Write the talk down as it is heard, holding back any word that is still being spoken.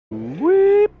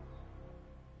Weep.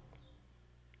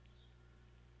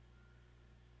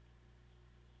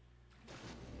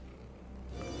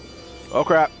 Oh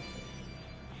crap.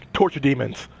 Torture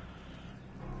demons.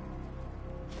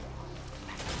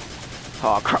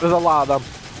 Oh crap, there's a lot of them.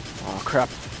 Oh crap.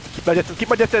 Keep my distance, keep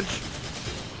my distance.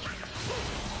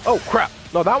 Oh crap.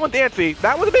 No, that one's antsy.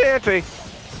 That one's a bit antsy.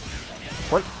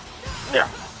 One. Yeah.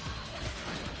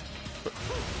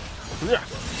 Yeah.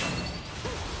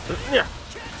 Yeah.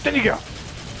 There you go.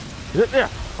 Yeah.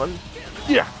 One.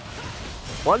 Yeah.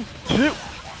 1, 2.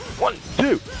 1,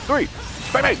 2, 3.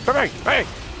 Bang, bang, bang, bang, bang.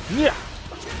 Yeah.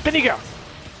 There you go.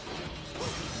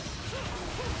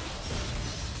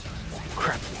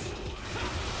 Crap.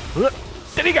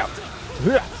 There you go.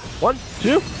 1,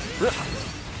 2.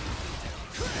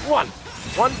 1.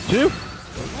 1, 2.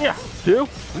 Yeah. 2.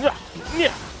 Yeah.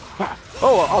 Yeah.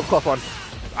 Oh, that was a close one.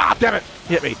 Ah, damn it.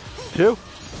 Hit me. 2.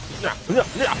 Yeah. Yeah.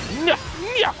 Yeah. Yeah.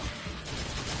 Yeah.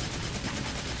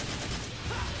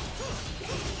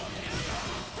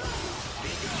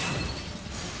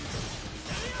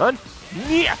 One.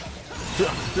 Yeah.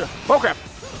 Oh crap.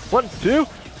 1, 2,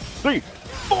 3,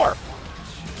 4.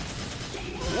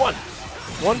 1.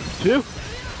 1, 2.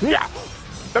 Yeah.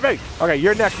 Baby. Okay,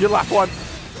 you're next. Your last one.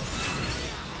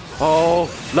 Oh,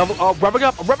 level. Oh, revving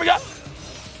up. I'm revving up.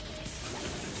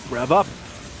 Rev up.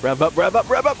 Rev up. Rev up.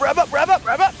 Rev up. Rev up. Rev up.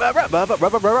 Rev up. Rev up. Rev up.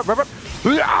 Rev up. Rev up. Rev up.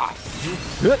 Yeah.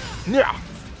 Yeah.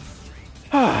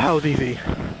 That was easy.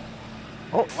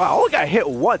 Oh, wow. I only got hit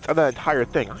once on the entire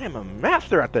thing. I am a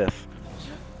master at this.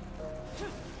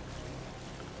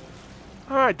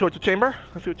 Alright, torture chamber.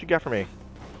 Let's see what you got for me.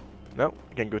 Nope,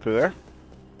 can't go through there.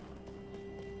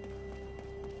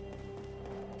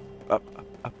 Up,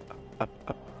 up, up,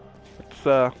 up. It's,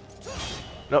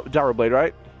 nope, gyro blade,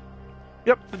 right?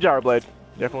 Yep, the gyro blade.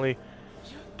 Definitely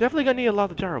gonna need a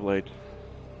lot of the gyro blade.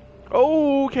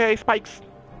 Okay, spikes.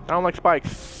 I don't like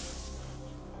spikes.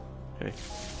 Okay.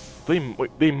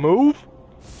 They move?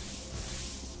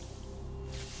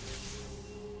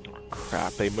 Oh,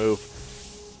 crap, they move.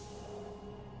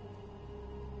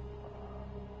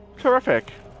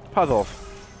 Terrific. Puzzles.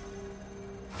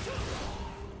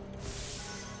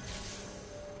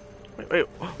 Wait,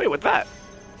 what's that?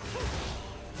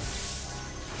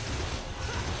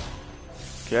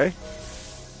 Okay.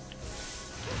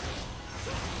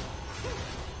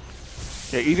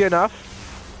 Okay, easy enough.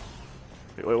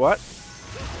 Wait, what?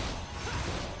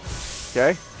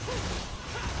 Okay.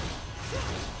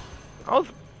 That was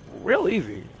real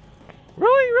easy.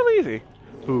 Really easy.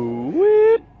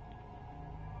 Ooh.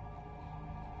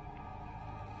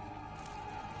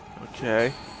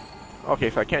 Okay. Okay,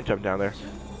 so I can't jump down there.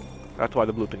 That's why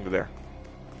the blue things are there.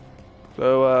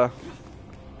 So,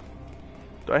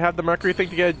 do I have the mercury thing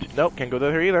to get? Nope, can't go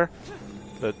there either.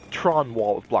 The Tron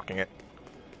wall is blocking it.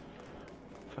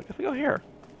 So I guess I go here.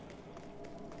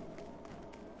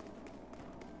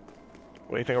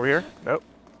 Anything over here? Nope.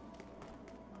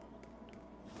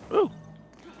 Ooh.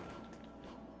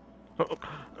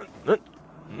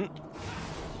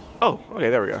 Oh, okay,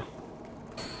 there we go.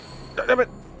 Damn it!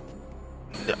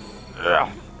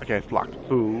 Okay, it's blocked.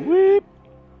 Ooh, weep.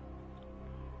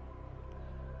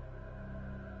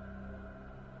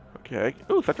 Okay.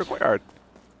 Ooh, Central Courtyard.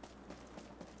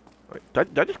 Wait,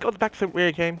 did I just go back to the way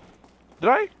I came? Did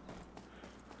I?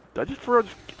 Did I just throw?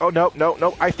 Oh no!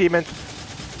 Ice demons!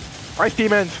 Ice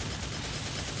demons!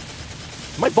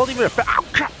 My bolt even affect? Ow,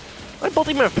 crap! My bolt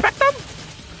even affect them?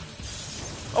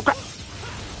 Oh crap!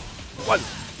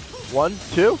 1,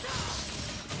 2.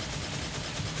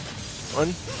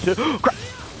 1, 2. Crap!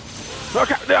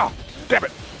 Okay, no! Damn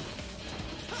it!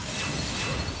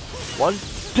 1.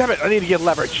 Damn it! I need to get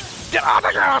leverage. Oh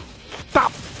my god!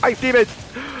 Stop! Ice demons!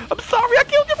 I'm sorry, I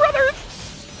killed your brothers!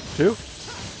 2.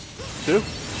 2.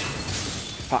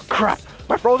 Oh crap!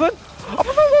 Am I frozen? I'm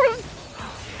frozen!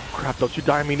 Crap! Don't you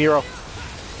die on me, Nero!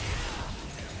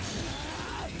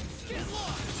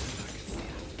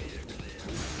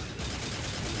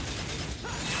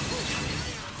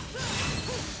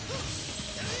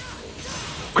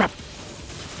 Crap!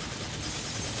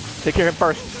 Take care of him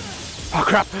first. Oh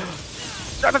crap!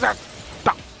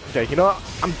 Stop! Okay, you know what?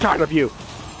 I'm tired of you.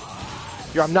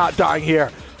 I'm not dying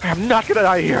here. I am not gonna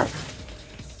die here.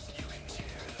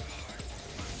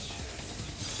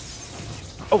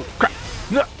 Oh crap!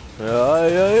 No!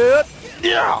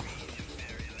 Yeah!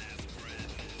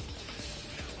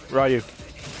 Where are you?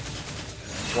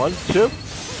 1, 2.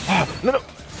 No!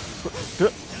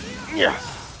 Yeah!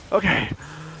 Okay.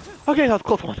 Okay, that was a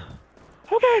close one.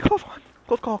 Okay, close one.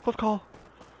 Close call.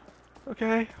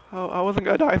 Okay, I wasn't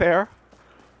gonna die there.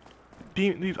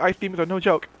 These ice demons are no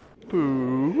joke.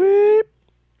 Boo-weep.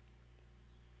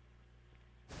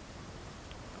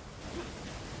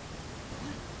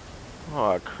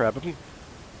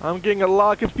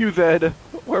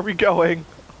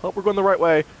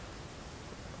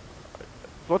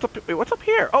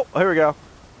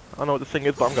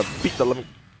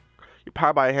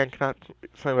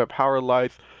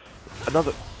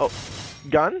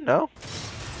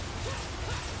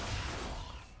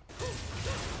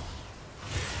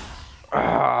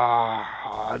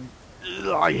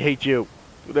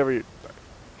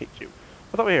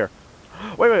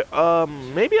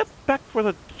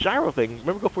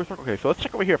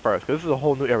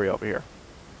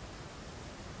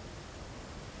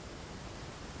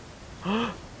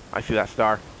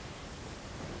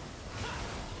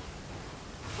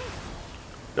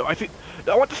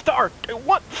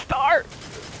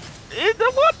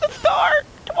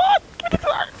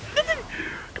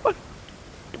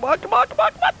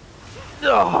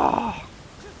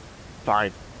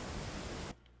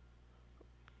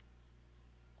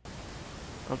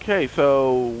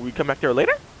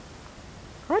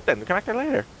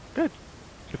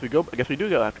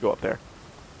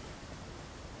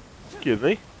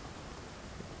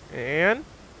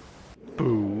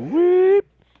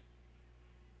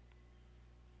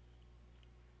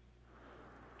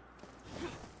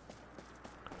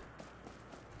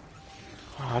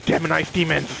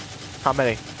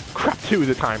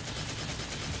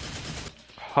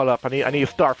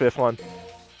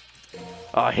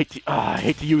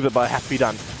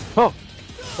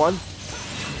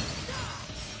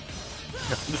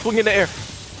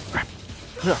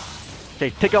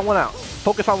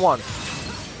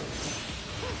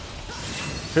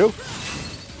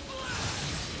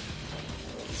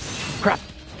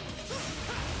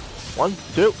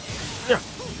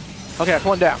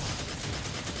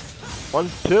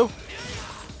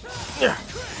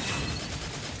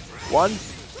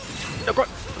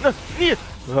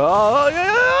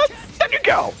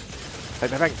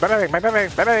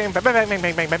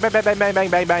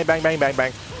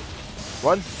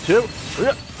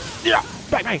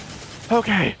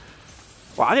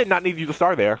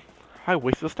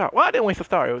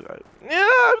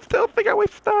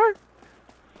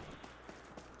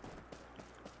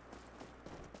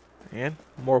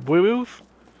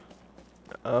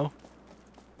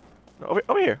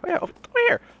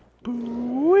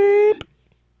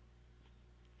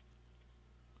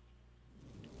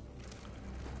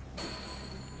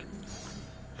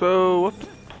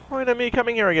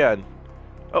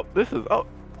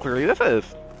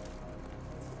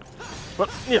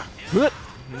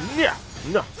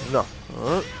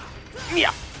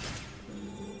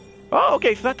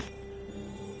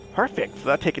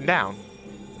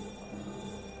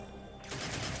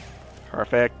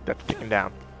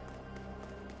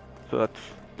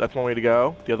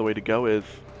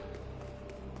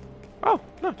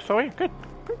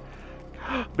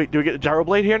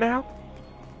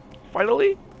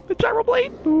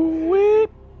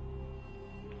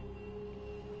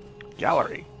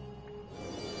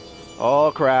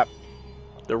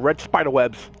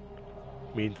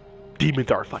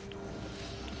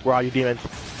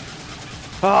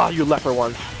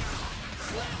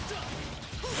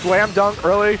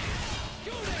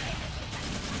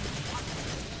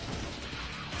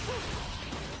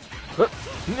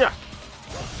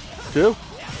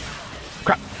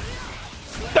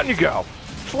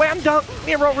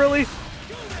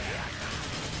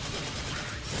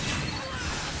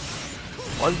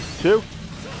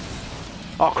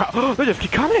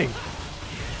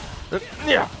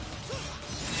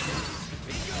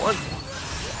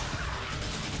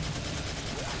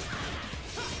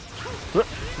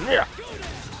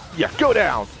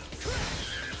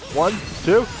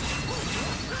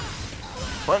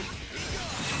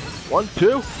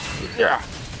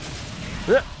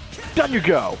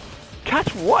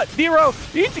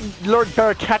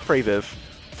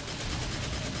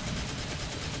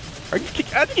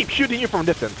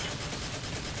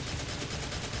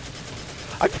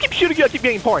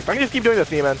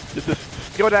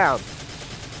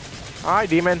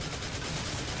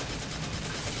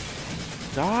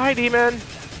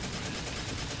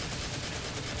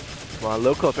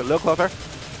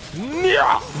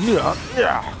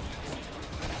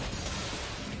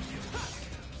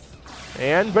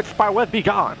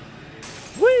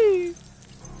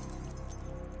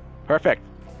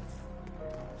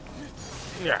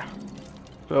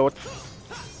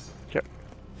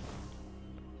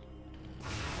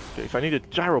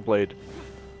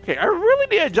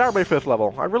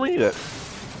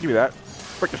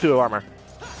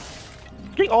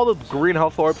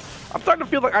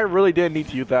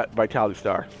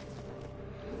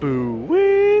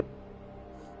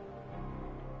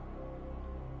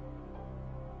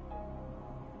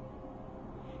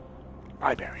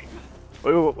 Library.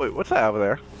 Wait, what's that over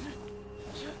there?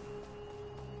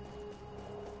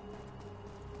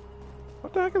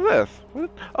 What the heck is this? What?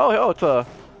 Oh, it's a...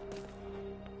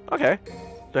 Okay.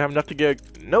 Don't have enough to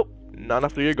get... Nope. Not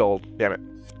enough to get gold. Damn it.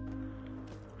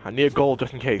 I need gold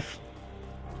just in case.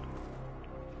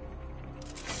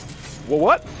 Well,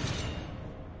 what?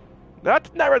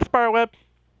 That's not red spider web.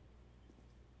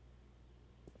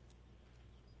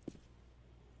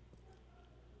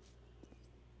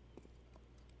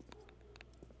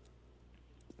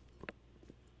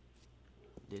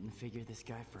 Didn't figure this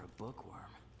guy for a bookworm.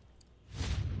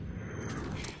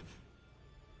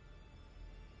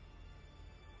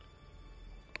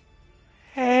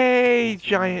 Hey,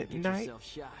 giant knight.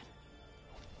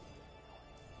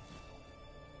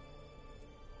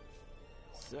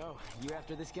 So, you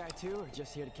after this guy too, or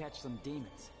just here to catch some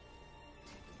demons?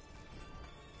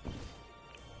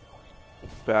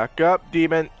 Back up,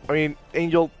 demon. I mean,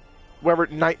 angel, whatever,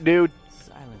 knight dude.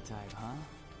 Silent type, huh?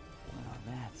 Well,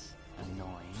 that's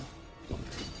annoying.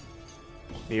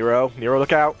 Nero,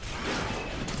 look out.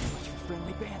 Much for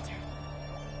friendly banter.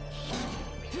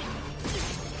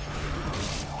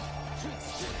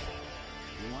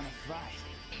 You wanna fight?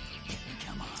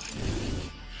 Come on.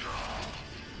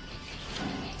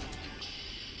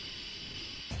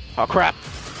 Oh crap!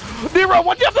 Nero,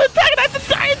 what the other antagonist?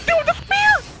 The giant dude with the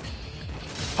spear!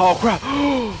 Oh crap!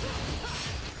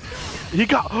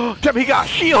 Damn, he got a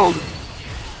shield!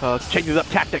 Changes up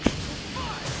tactics.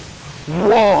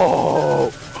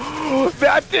 Whoa!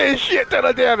 That did shit ton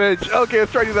of damage! Okay,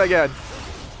 let's try to do that again.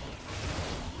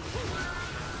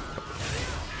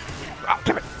 Oh,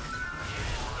 damn it!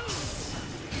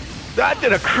 That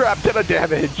did a crap ton of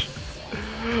damage!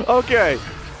 Okay.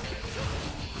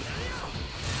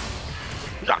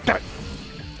 Damn it.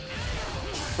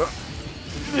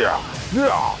 Yeah.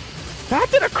 That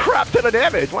did a crap ton of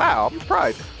damage! Wow, I'm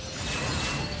surprised.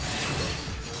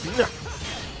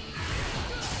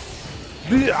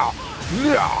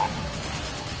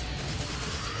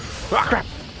 Ah, crap!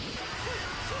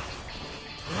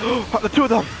 The two of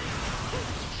them!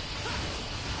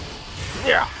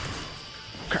 Yeah!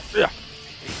 Crap, yeah!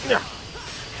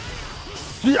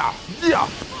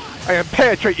 I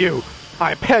penetrate you!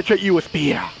 I penetrate you with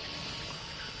spear!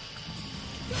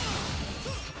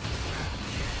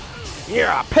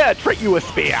 Yeah, penetrate you with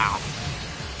spear!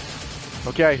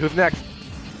 Okay, who's next?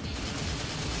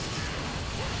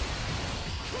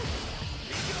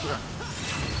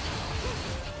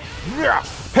 Yeah,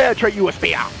 penetrate you with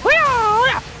spear!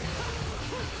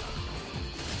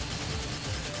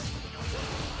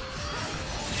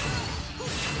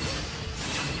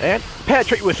 And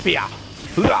penetrate you with spear!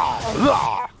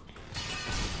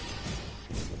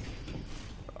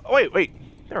 Wait,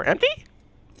 they're empty?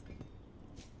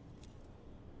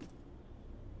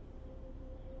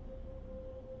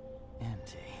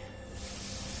 Empty.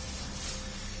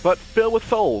 But filled with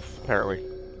souls, apparently.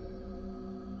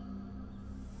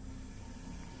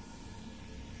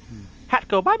 Hat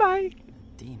go bye-bye!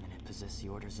 Demon had possessed the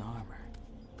Order's armor.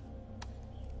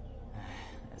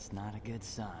 That's not a good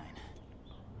sign.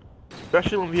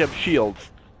 Especially when we have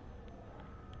shields.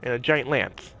 And a giant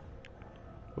lance.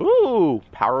 Ooh!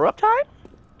 Power up time?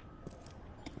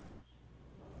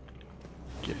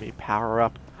 Give me power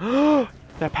up.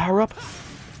 That power up?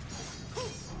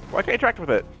 Why can't I interact with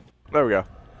it? There we go.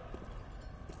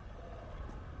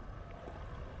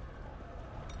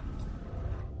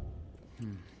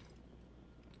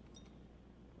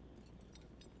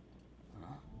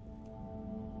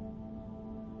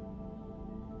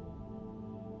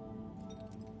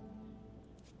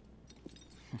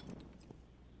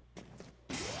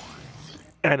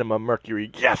 Anima Mercury,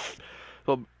 yes!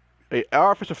 So, an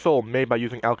artificial soul made by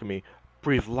using alchemy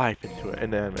breathes life into it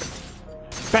inanimate.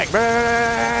 Bang,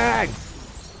 bang!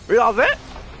 That was it?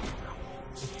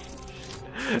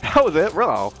 That was it,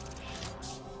 really?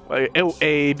 Wait,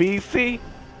 A, B, C?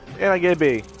 And I get a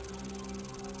B.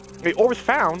 Wait, orbs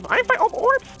found? I ain't find all the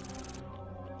orbs!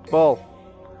 Bull.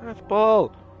 That's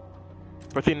bull.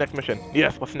 Proceed next mission.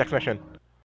 Yes, what's the next mission?